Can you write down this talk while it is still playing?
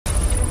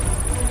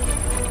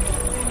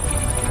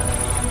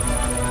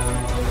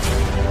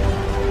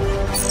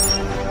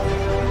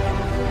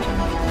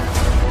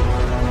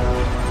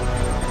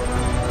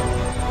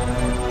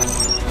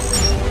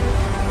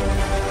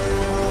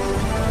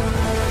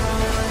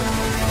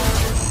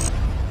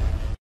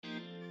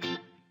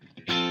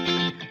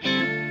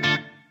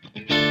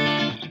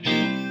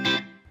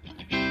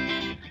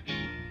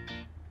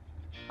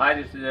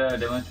Hi, this is a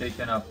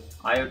demonstration of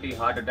IOT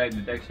heart attack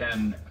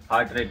detection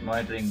heart rate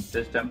monitoring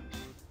system.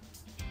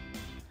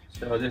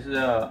 So this is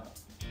a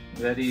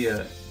very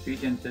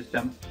efficient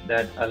system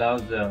that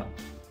allows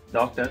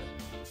doctors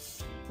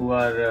who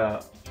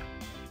are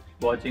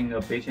watching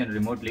a patient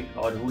remotely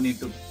or who need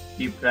to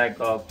keep track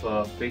of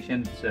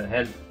patient's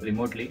health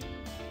remotely.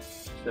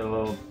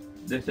 So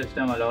this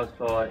system allows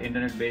for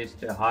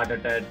internet-based heart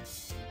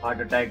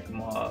attack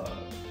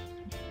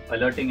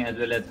alerting as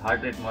well as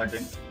heart rate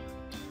monitoring.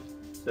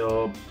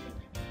 So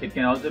it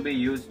can also be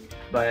used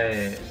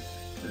by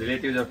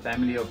relatives or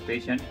family of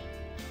patient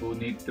who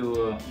need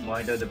to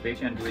monitor the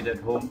patient who is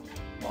at home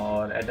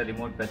or at a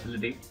remote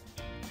facility,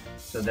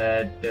 so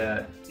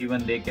that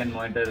even they can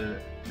monitor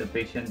the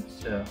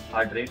patient's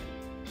heart rate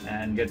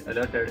and get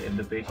alerted if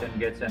the patient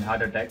gets an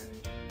heart attack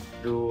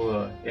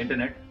through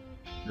internet,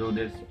 through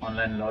this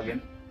online login.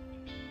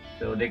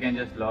 So they can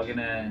just log in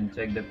and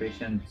check the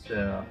patient's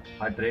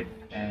heart rate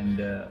and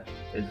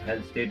his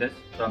health status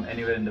from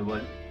anywhere in the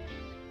world.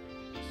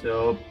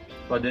 So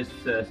for this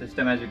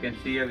system, as you can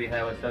see here, we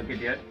have a circuit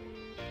here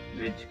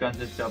which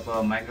consists of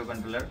a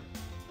microcontroller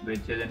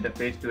which is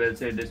interfaced to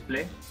LCD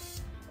display,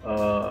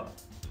 a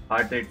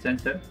heart rate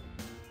sensor,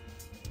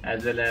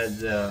 as well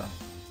as a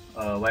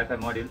Wi-Fi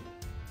module.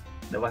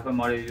 The Wi-Fi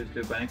module is used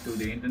to connect to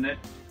the internet,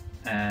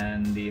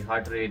 and the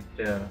heart rate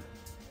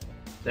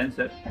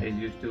sensor is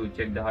used to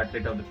check the heart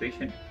rate of the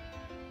patient,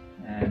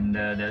 and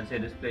the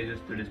LCD display is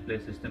used to display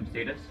system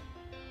status.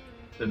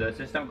 So the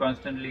system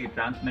constantly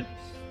transmits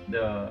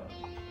the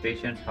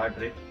patient's heart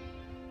rate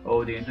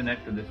over the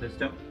internet to the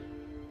system,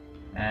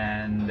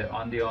 and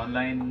on the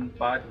online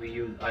part we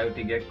use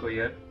IoT Gecko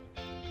here,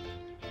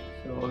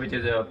 so which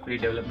is a free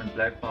development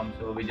platform.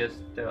 So we just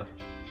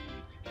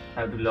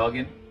have to log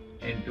in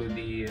into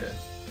the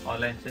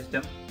online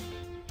system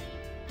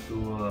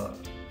to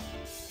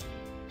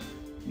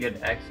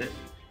get access.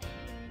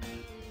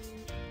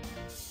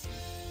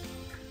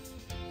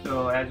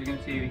 So as you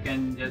can see, we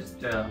can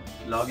just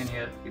log in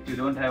here. If you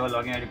don't have a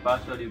login ID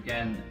password, you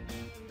can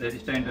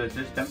register into a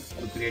system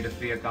to create a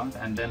free account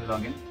and then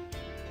log in.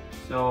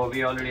 So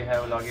we already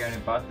have a login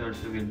ID password,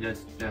 so we'll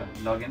just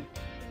log in.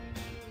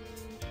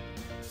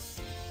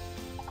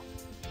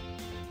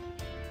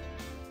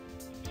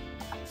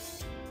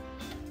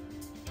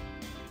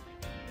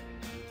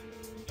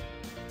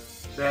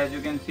 So as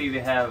you can see, we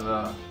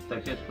have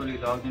successfully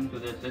logged into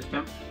the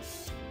system.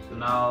 So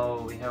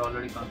now we have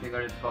already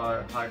configured it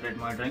for heart rate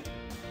monitoring.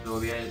 So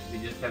we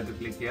just have to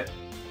click here.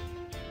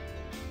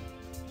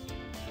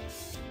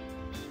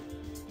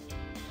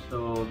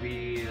 So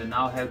we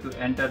now have to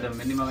enter the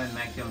minimum and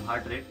maximum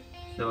heart rate.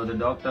 So the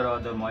doctor or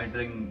the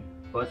monitoring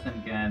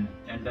person can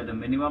enter the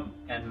minimum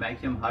and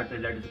maximum heart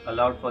rate that is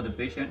allowed for the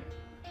patient.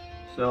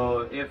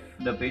 So if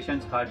the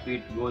patient's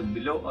heartbeat goes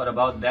below or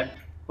above that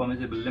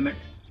permissible limit,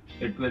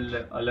 it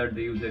will alert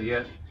the user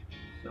here.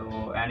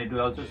 So, and it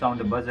will also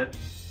sound a buzzer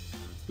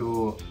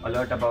to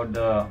alert about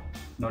the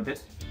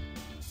notice.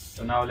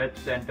 So now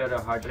let's enter a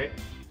heart rate.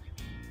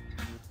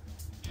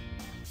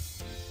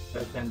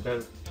 Let's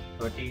enter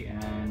 30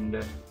 and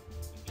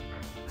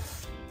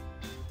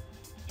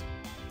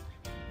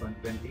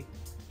 120,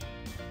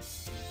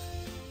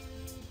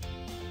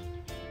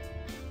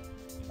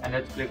 and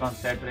let's click on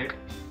set rate.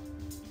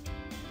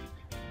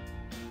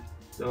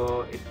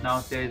 So it now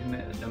says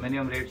the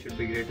minimum rate should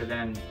be greater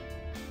than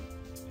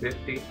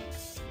 50.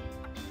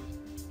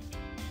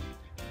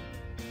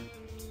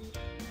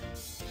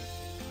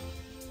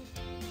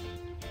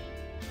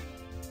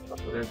 So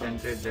let's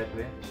enter it that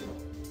way.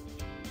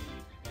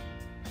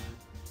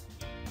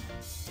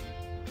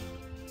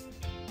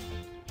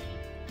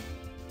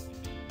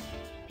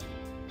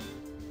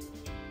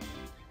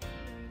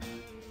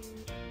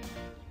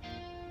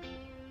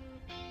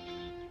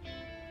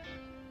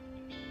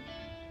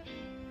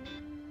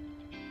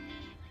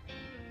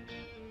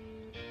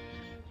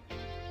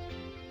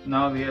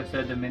 Now we have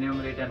set the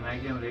minimum rate and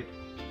maximum rate,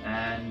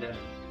 and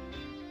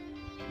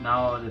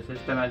now the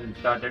system has been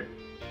started.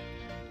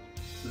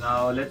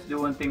 Now let's do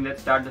one thing,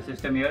 let's start the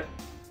system here.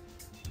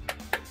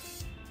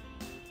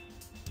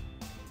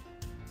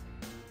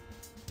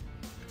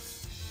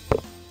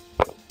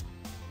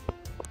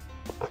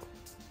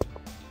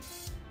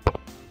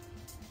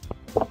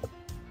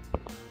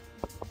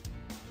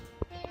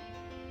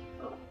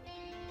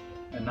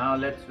 And now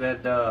let's wear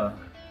the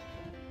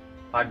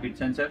heartbeat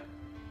sensor.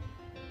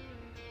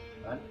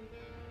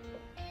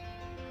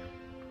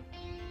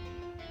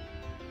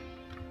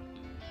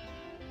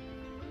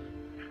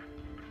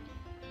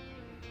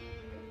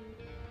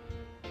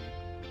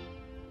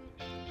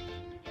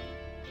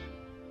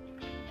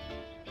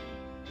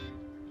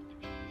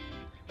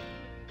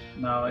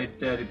 Now it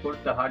reports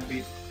the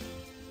heartbeat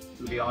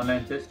to the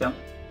online system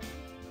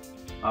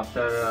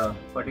after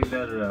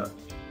particular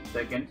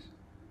seconds.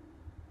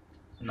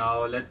 So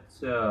now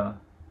let's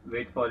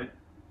wait for it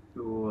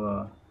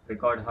to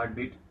record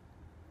heartbeat,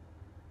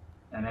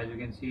 and as you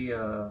can see,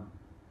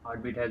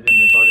 heartbeat has been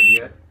recorded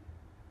here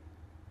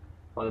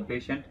for the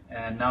patient,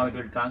 and now it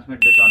will transmit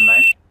this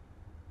online.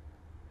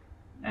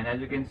 And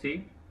as you can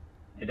see,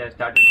 it has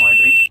started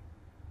monitoring,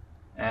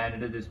 and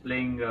it is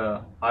displaying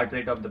heart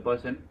rate of the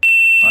person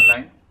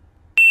online.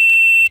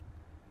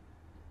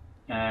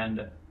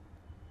 And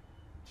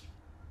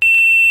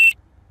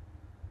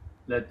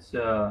let's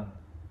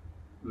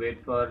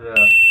wait for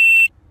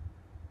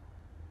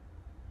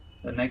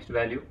the next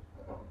value.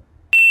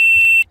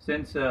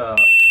 Since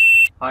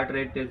heart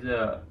rate is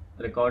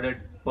recorded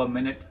per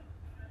minute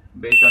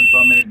based on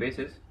per minute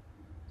basis,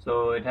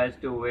 so it has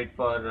to wait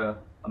for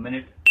a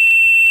minute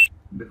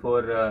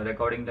before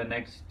recording the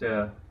next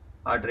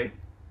heart rate.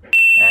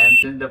 And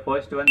since the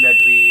first one that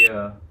we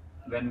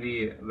when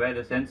we wear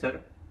the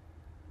sensor,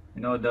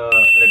 the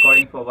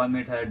recording for 1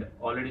 minute had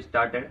already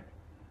started,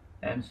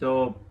 and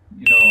so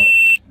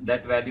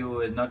that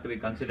value is not to be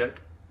considered.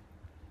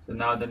 So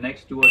now the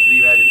next 2 or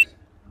 3 values,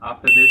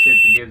 after this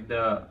it gives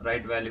the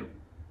right value,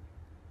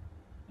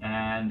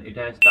 and it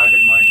has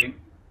started monitoring.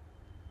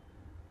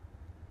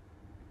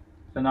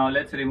 So now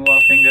let's remove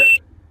our finger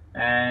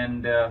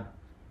and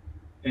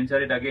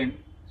insert it again,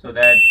 so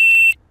that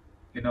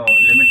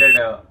limited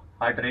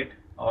heart rate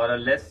or a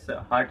less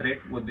heart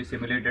rate would be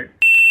simulated.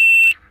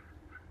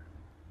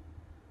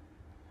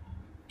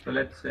 So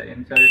let's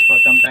insert it for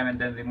some time and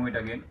then remove it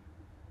again.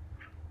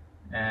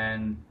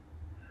 And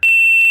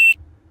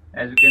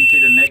as you can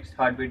see, the next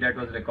heartbeat that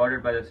was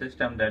recorded by the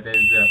system, that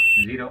is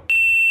 0,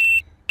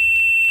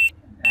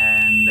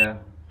 and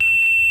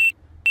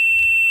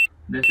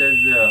this is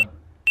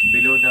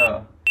below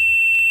the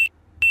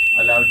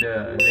allowed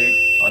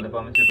rate or the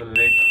permissible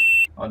rate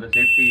or the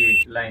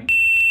safety line,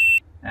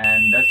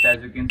 and thus,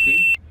 as you can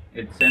see,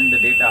 it sent the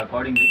data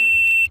accordingly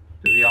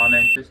to the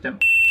online system,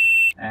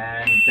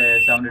 and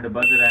it sounded a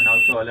buzzer and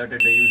also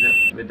alerted the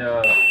user with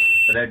a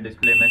red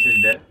display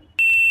message there.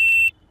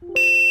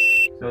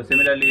 So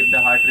similarly, if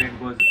the heart rate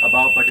goes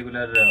above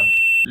particular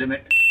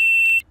limit,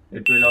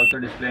 it will also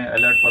display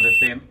alert for the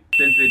same.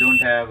 Since we don't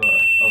have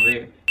a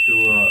way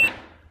to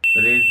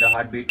raise the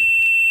heartbeat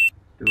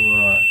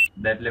to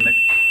that limit,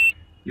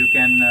 you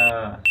can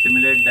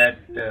simulate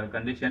that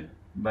condition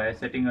by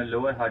setting a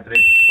lower heart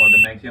rate for the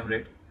maximum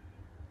rate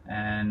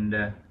and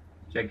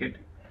check it.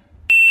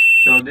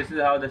 So this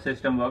is how the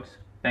system works.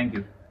 Thank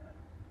you.